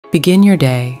Begin your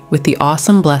day with the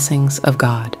awesome blessings of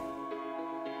God.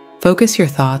 Focus your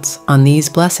thoughts on these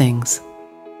blessings,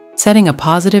 setting a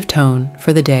positive tone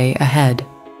for the day ahead.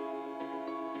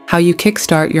 How you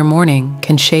kickstart your morning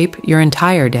can shape your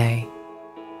entire day.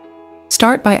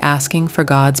 Start by asking for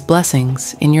God's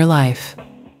blessings in your life.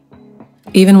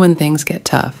 Even when things get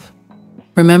tough,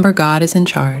 remember God is in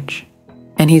charge,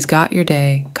 and He's got your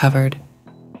day covered.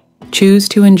 Choose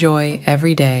to enjoy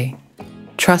every day,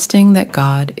 trusting that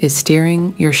God is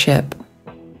steering your ship.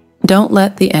 Don't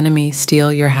let the enemy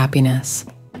steal your happiness.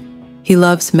 He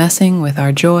loves messing with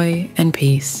our joy and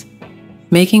peace,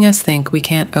 making us think we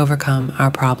can't overcome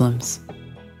our problems.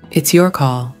 It's your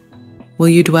call. Will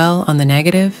you dwell on the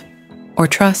negative, or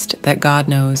trust that God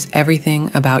knows everything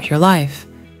about your life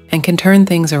and can turn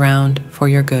things around for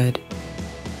your good?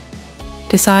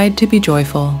 Decide to be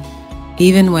joyful,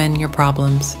 even when your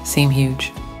problems seem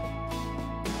huge.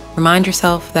 Remind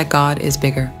yourself that God is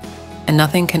bigger, and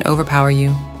nothing can overpower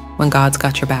you when God's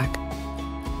got your back.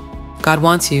 God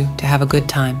wants you to have a good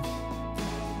time.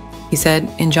 He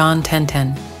said in John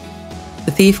 10:10,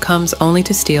 "The thief comes only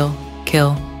to steal,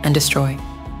 kill, and destroy.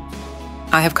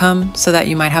 I have come so that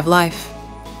you might have life,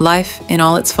 life in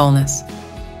all its fullness."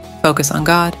 Focus on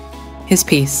God, His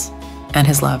peace, and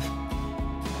His love.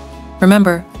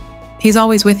 Remember, He's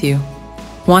always with you,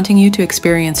 wanting you to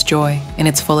experience joy in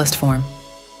its fullest form.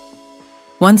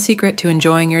 One secret to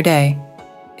enjoying your day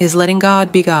is letting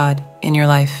God be God in your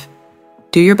life.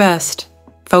 Do your best,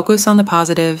 focus on the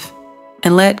positive,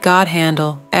 and let God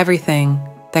handle everything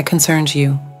that concerns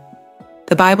you.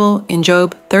 The Bible in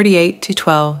Job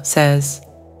 38:12 says,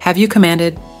 "Have you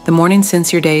commanded the morning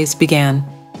since your days began,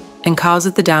 and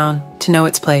caused the dawn to know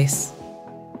its place?"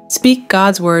 Speak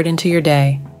God's word into your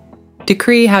day.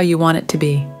 Decree how you want it to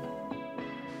be.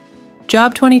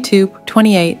 Job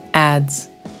 22:28 adds,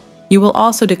 "You will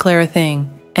also declare a thing,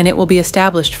 and it will be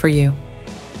established for you."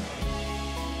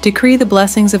 Decree the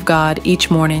blessings of God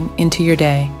each morning into your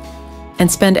day,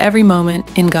 and spend every moment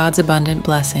in God's abundant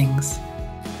blessings.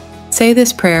 Say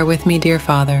this prayer with me, dear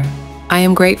Father. I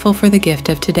am grateful for the gift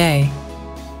of today.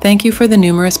 Thank you for the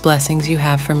numerous blessings you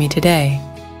have for me today.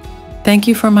 Thank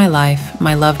you for my life,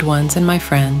 my loved ones, and my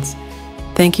friends.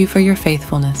 Thank you for your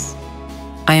faithfulness.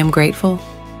 I am grateful.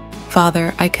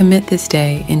 Father, I commit this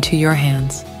day into your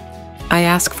hands. I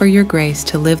ask for your grace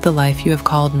to live the life you have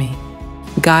called me.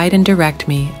 Guide and direct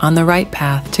me on the right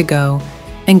path to go,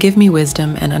 and give me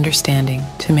wisdom and understanding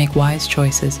to make wise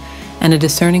choices and a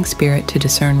discerning spirit to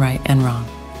discern right and wrong.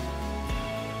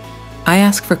 I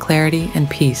ask for clarity and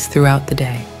peace throughout the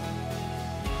day.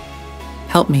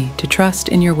 Help me to trust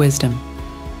in your wisdom,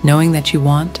 knowing that you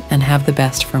want and have the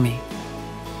best for me.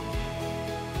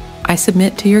 I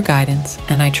submit to your guidance,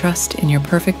 and I trust in your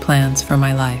perfect plans for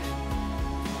my life.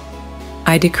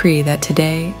 I decree that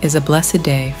today is a blessed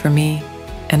day for me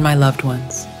and my loved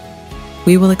ones.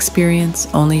 We will experience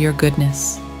only your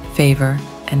goodness, favor,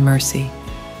 and mercy.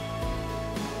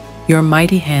 Your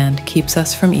mighty hand keeps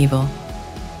us from evil.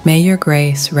 May your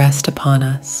grace rest upon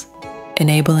us,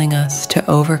 enabling us to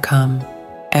overcome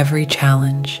every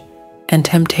challenge and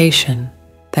temptation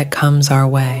that comes our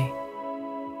way.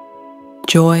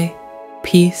 Joy,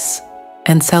 peace,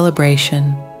 and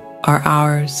celebration are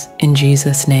ours in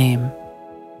Jesus' name.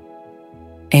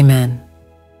 Amen.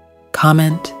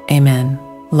 Comment, amen,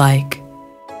 like,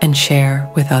 and share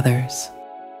with others.